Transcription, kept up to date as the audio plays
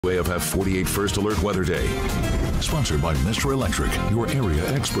Way of have 48 First Alert Weather Day. Sponsored by Mr. Electric, your area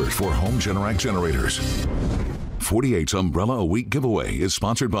expert for home Generac generators. 48's Umbrella a Week giveaway is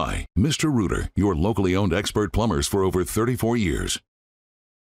sponsored by Mr. Rooter, your locally owned expert plumbers for over 34 years.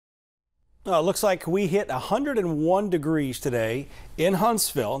 Looks like we hit 101 degrees today in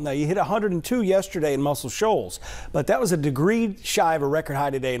Huntsville. Now, you hit 102 yesterday in Muscle Shoals, but that was a degree shy of a record high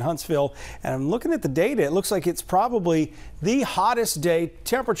today in Huntsville. And I'm looking at the data. It looks like it's probably the hottest day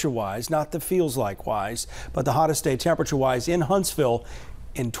temperature-wise, not the feels-like-wise, but the hottest day temperature-wise in Huntsville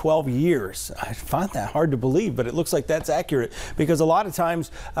in 12 years. I find that hard to believe, but it looks like that's accurate because a lot of times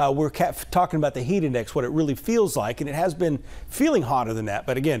we're talking about the heat index, what it really feels like, and it has been feeling hotter than that.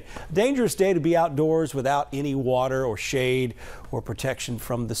 But again, dangerous day to be outdoors without any water or shade or protection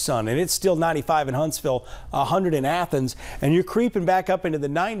from the sun. And it's still 95 in Huntsville, 100 in Athens, and you're creeping back up into the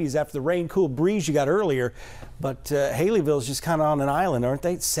 90s after the rain cool breeze you got earlier. But Haleyville's just kind of on an island, aren't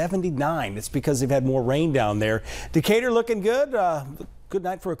they? 79. It's because they've had more rain down there. Decatur looking good. Good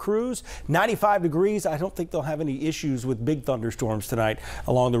night for a cruise. 95 degrees. I don't think they'll have any issues with big thunderstorms tonight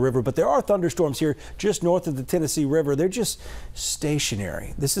along the river, but there are thunderstorms here just north of the Tennessee River. They're just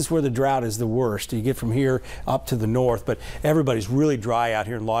stationary. This is where the drought is the worst. You get from here up to the north, but everybody's really dry out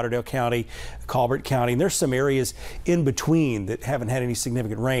here in Lauderdale County, Colbert County, and there's some areas in between that haven't had any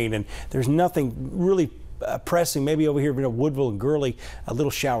significant rain, and there's nothing really pressing. Maybe over here, Woodville and Gurley, a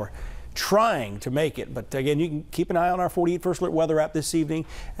little shower trying to make it. But again, you can keep an eye on our 48 First Alert weather app this evening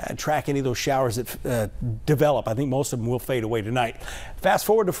and track any of those showers that develop. I think most of them will fade away tonight. Fast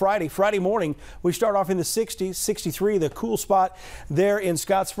forward to Friday morning, we start off in the 60s, 63, the cool spot there in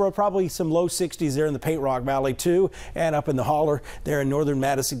Scottsboro, probably some low 60s there in the Paint Rock Valley too, and up in the holler there in northern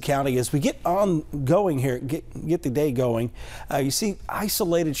Madison County. As we get on going here, get the day going, you see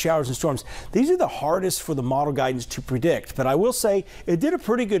isolated showers and storms. These are the hardest for the model guidance to predict, but I will say it did a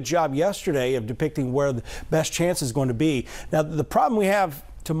pretty good job yesterday of depicting where the best chance is going to be. Now, the problem we have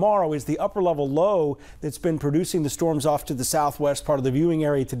tomorrow is the upper level low that's been producing the storms off to the southwest part of the viewing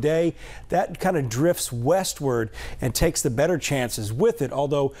area today. That kind of drifts westward and takes the better chances with it,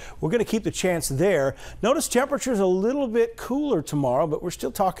 although we're going to keep the chance there. Notice temperatures a little bit cooler tomorrow, but we're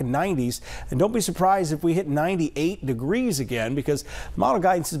still talking 90s. And don't be surprised if we hit 98 degrees again, because model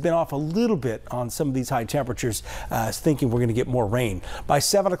guidance has been off a little bit on some of these high temperatures, thinking we're going to get more rain. By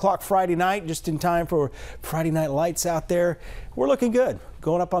 7 o'clock Friday night, just in time for Friday night lights out there, we're looking good.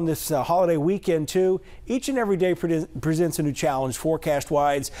 Going up on this holiday weekend, too. Each and every day presents a new challenge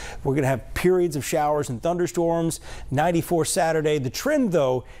forecast-wise. We're going to have periods of showers and thunderstorms. 94 Saturday. The trend,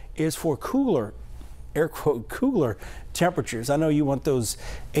 though, is for cooler, air quote, cooler temperatures. I know you want those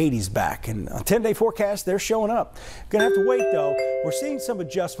 80s back, and a 10-day forecast, they're showing up. Gonna have to wait, though. We're seeing some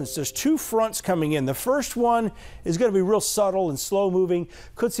adjustments. There's two fronts coming in. The first one is going to be real subtle and slow moving.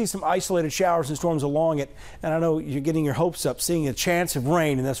 Could see some isolated showers and storms along it, and I know you're getting your hopes up, seeing a chance of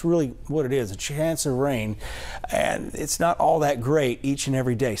rain, and that's really what it is, a chance of rain. And it's not all that great each and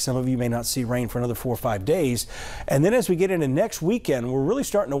every day. Some of you may not see rain for another 4 or 5 days. And then as we get into next weekend, we're really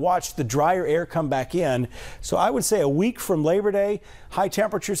starting to watch the drier air come back in. So I would say a week from Labor Day, high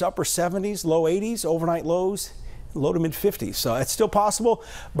temperatures, upper 70s, low 80s, overnight lows, low to mid 50s. So it's still possible,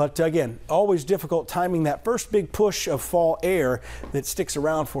 but again, always difficult timing that first big push of fall air that sticks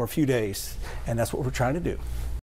around for a few days. And that's what we're trying to do.